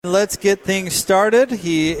Let's get things started.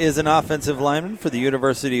 He is an offensive lineman for the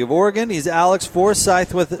University of Oregon. He's Alex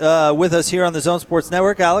Forsyth with us here on the Zone Sports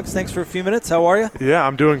Network. Alex, thanks for a few minutes. How are you? Yeah,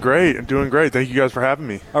 I'm doing great. Thank you guys for having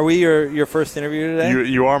me. Are we your first interview today?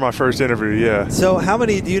 You are my first interview, yeah. So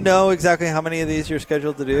do you know exactly how many of these you're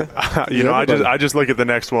scheduled to do? I just look at the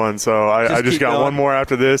next one. So I just got one more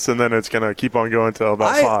after this, and then it's going to keep on going until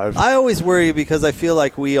about 5. I always worry because I feel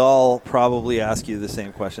like we all probably ask you the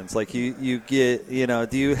same questions. Like you get,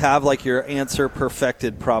 do you have like your answer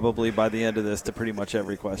perfected probably by the end of this to pretty much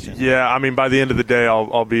every question? Yeah, I mean by the end of the day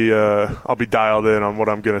I'll be dialed in on what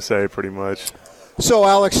I'm going to say pretty much. So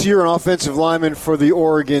Alex, you're an offensive lineman for the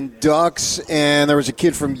Oregon Ducks, and there was a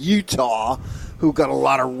kid from Utah who got a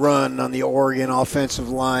lot of run on the Oregon offensive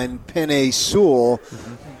line, Penei Sewell.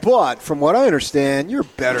 Mm-hmm. But from what I understand, you're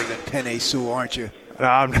better than Penei Sewell, aren't you?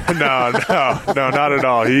 No, not at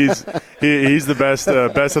all. He's the best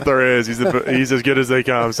that there is. He's as good as they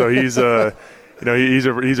come. So he's he's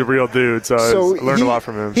a real dude. So I learned a lot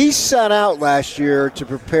from him. He sat out last year to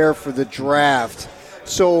prepare for the draft.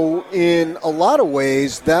 So in a lot of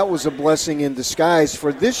ways, that was a blessing in disguise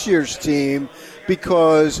for this year's team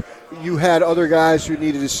because you had other guys who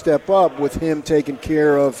needed to step up with him taking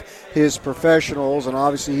care of his professionals, and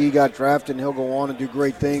obviously he got drafted and he'll go on and do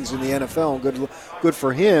great things in the NFL, and good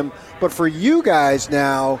for him. But for you guys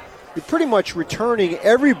now, you're pretty much returning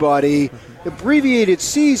everybody, abbreviated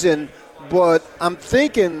season, but I'm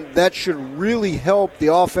thinking that should really help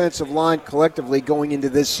the offensive line collectively going into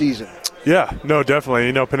this season. Yeah, no,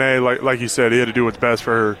 definitely. Penei, like you said, he had to do what's best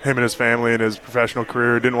for him and his family and his professional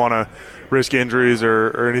career. Didn't want to risk injuries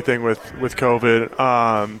or anything with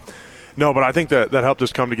COVID. No, but I think that helped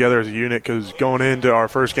us come together as a unit because going into our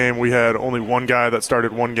first game, we had only one guy that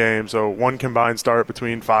started one game, so one combined start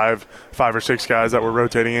between five or six guys that were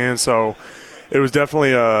rotating in. So it was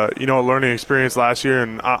definitely a learning experience last year,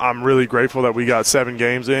 and I'm really grateful that we got 7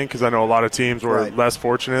 games in because I know a lot of teams were less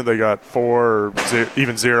fortunate. They got 4 or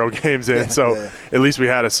even 0 games in, at least we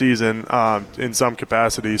had a season in some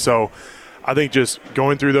capacity. So I think just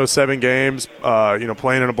going through those 7 games,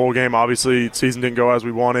 playing in a bowl game, obviously season didn't go as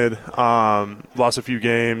we wanted, lost a few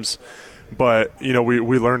games. But, we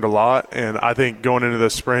learned a lot, and I think going into the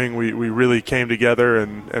spring we really came together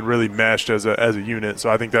and really meshed as a unit. So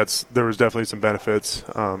I think there was definitely some benefits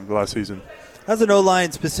the last season. As an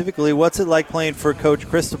O-line specifically, what's it like playing for Coach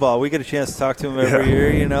Cristobal? We get a chance to talk to him every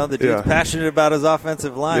year. The dude's passionate about his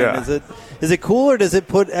offensive line. Yeah. Is it cool or does it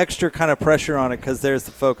put extra kind of pressure on it because there's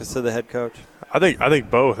the focus of the head coach? I think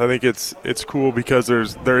both. I think it's cool because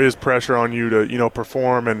there is pressure on you to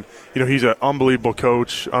perform, and he's an unbelievable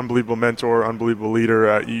coach, unbelievable mentor, unbelievable leader.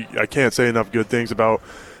 I can't say enough good things about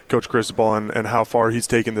Coach Cristobal and how far he's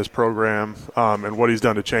taken this program and what he's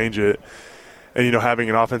done to change it. And having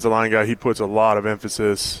an offensive line guy, he puts a lot of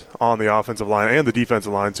emphasis on the offensive line and the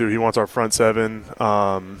defensive line too. He wants our front 7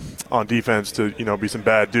 on defense to be some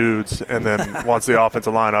bad dudes, and then wants the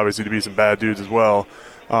offensive line obviously to be some bad dudes as well.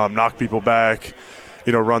 Knock people back,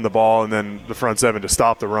 run the ball, and then the front 7 to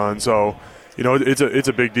stop the run. So, it's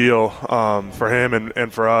a big deal for him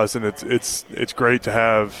and for us, and it's great to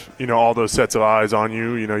have all those sets of eyes on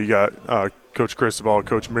you. You got Coach Cristobal,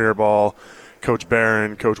 Coach Mirabal, Coach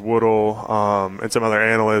Barron, Coach Woodle, and some other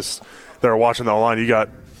analysts that are watching the O-line. You got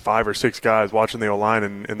 5 or 6 guys watching the O-line,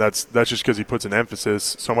 and that's just because he puts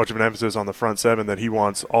so much of an emphasis on the front 7 that he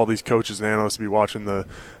wants all these coaches and analysts to be watching the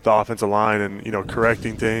offensive line and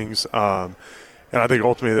correcting things. And I think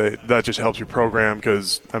ultimately that just helps your program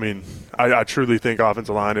because I truly think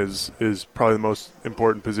offensive line is probably the most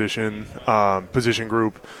important position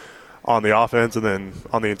group on the offense and then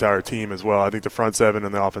on the entire team as well. I think the front 7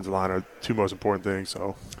 and the offensive line are 2 most important things.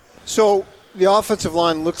 So the offensive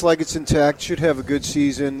line looks like it's intact, should have a good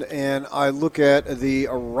season, and I look at the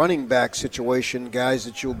running back situation, guys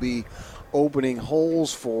that you'll be opening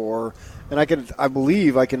holes for, and I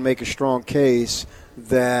believe I can make a strong case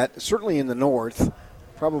that certainly in the North,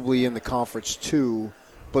 probably in the conference too,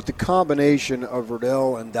 but the combination of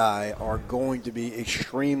Riddell and Dye are going to be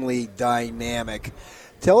extremely dynamic.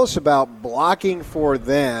 Tell us about blocking for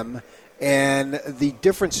them and the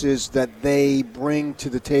differences that they bring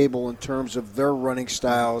to the table in terms of their running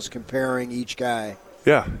styles, comparing each guy.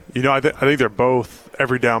 Yeah, I think they're both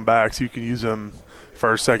every down backs. You can use them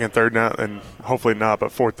first, second, third down, and hopefully not,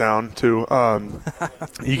 but fourth down too.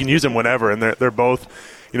 You can use them whenever, and they're both,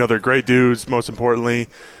 they're great dudes, most importantly,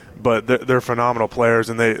 but they're phenomenal players,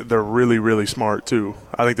 and they're really, really smart too.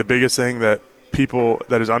 I think the biggest thing that people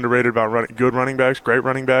that is underrated about good running backs, great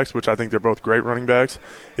running backs, which I think they're both great running backs,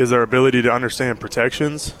 is their ability to understand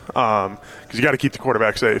protections. Because you got to keep the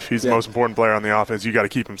quarterback safe. He's the most important player on the offense. You got to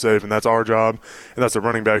keep him safe, and that's our job, and that's the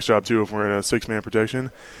running back's job too if we're in a 6-man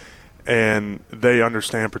protection. And they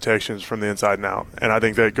understand protections from the inside and out. And I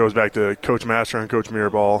think that goes back to Coach Master and Coach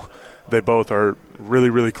Mirabal. They both are really,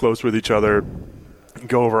 really close with each other.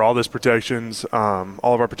 Go over all this protections, all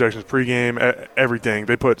of our protections pregame, everything.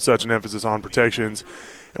 They put such an emphasis on protections,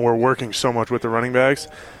 and we're working so much with the running backs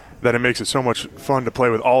that it makes it so much fun to play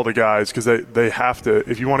with all the guys because they have to.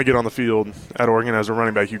 If you want to get on the field at Oregon as a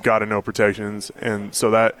running back, you've got to know protections. And so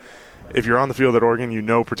that if you're on the field at Oregon, you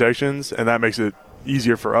know protections, and that makes it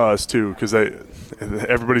easier for us too because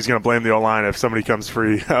everybody's going to blame the O-line if somebody comes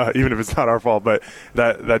free, even if it's not our fault. But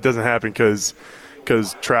that doesn't happen because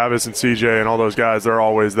Travis and CJ and all those guys, they're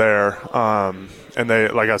always there. And they,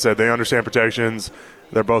 like I said, they understand protections.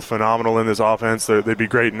 They're both phenomenal in this offense. They'd be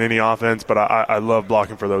great in any offense, but I love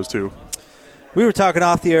blocking for those two. We were talking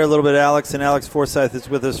off the air a little bit, Alex, and Alex Forsyth is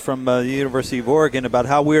with us from the University of Oregon about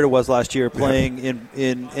how weird it was last year playing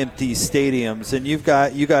in empty stadiums. And you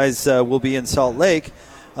guys will be in Salt Lake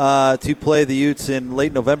to play the Utes in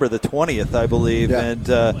late November, the 20th, I believe. Yeah. And,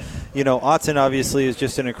 Autzen obviously is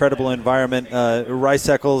just an incredible environment. Rice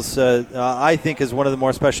Eccles, I think, is one of the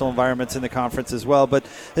more special environments in the conference as well. But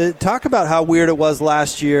talk about how weird it was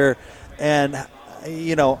last year and,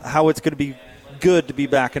 how it's going to be good to be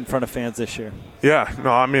back in front of fans this year. Yeah, no,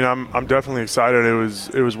 I mean, I'm definitely excited.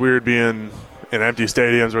 It was weird being in empty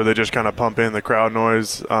stadiums where they just kind of pump in the crowd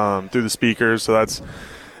noise through the speakers. So that's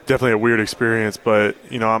definitely a weird experience. But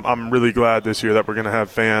I'm really glad this year that we're going to have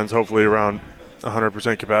fans, hopefully around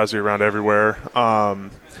 100% capacity around everywhere. And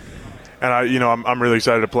I'm really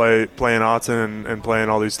excited to play in Autzen and play in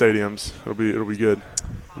all these stadiums. It'll be good.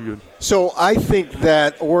 So I think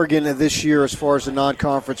that Oregon this year, as far as the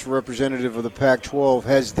non-conference representative of the Pac-12,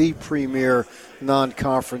 has the premier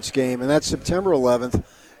non-conference game, and that's September 11th.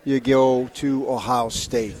 You go to Ohio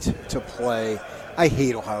State to play. I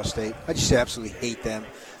hate Ohio State. I just absolutely hate them.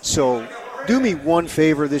 So do me one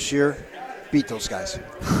favor this year. Beat those guys.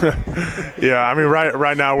 Yeah, I mean,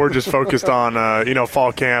 right now we're just focused on,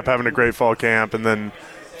 fall camp, having a great fall camp, and then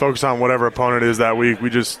focus on whatever opponent is that week. We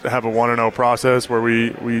just have a 1-0 process where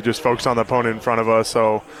we just focus on the opponent in front of us.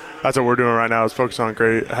 So that's what we're doing right now is focus on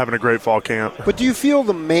having a great fall camp. But do you feel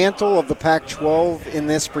the mantle of the Pac-12 in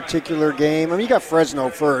this particular game? I mean, you got Fresno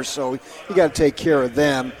first, so you got to take care of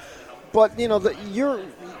them. But, you're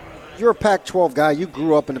a Pac-12 guy. You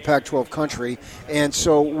grew up in the Pac-12 country, and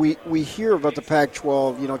so we hear about the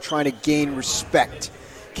Pac-12, trying to gain respect.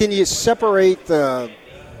 Can you separate the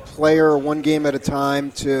player one game at a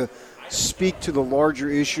time to speak to the larger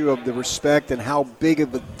issue of the respect and how big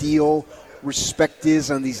of a deal respect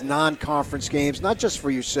is on these non-conference games, not just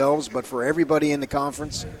for yourselves but for everybody in the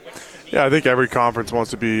conference? Yeah, I think every conference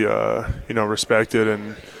wants to be respected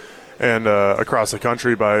and across the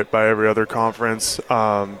country by every other conference.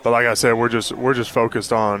 But like I said, we're just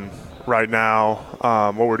focused on right now,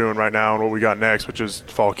 what we're doing right now and what we got next, which is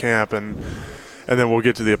fall camp, and then we'll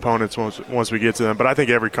get to the opponents once we get to them. But I think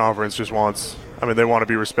every conference just they want to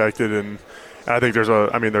be respected, and I think there's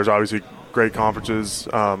obviously great conferences.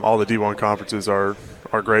 All the D1 conferences are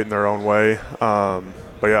great in their own way.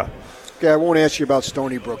 But yeah. Okay, I won't ask you about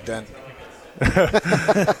Stony Brook then.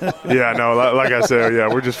 Yeah, no, like I said, yeah,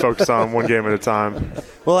 we're just focused on one game at a time.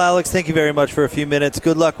 Well, Alex, thank you very much for a few minutes.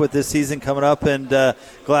 Good luck with this season coming up, and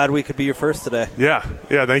glad we could be your first today. Yeah,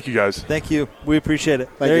 thank you guys. Thank you. We appreciate it.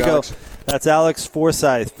 There you go. Alex. That's Alex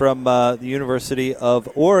Forsyth from the University of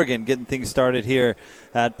Oregon getting things started here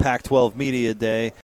at Pac-12 Media Day.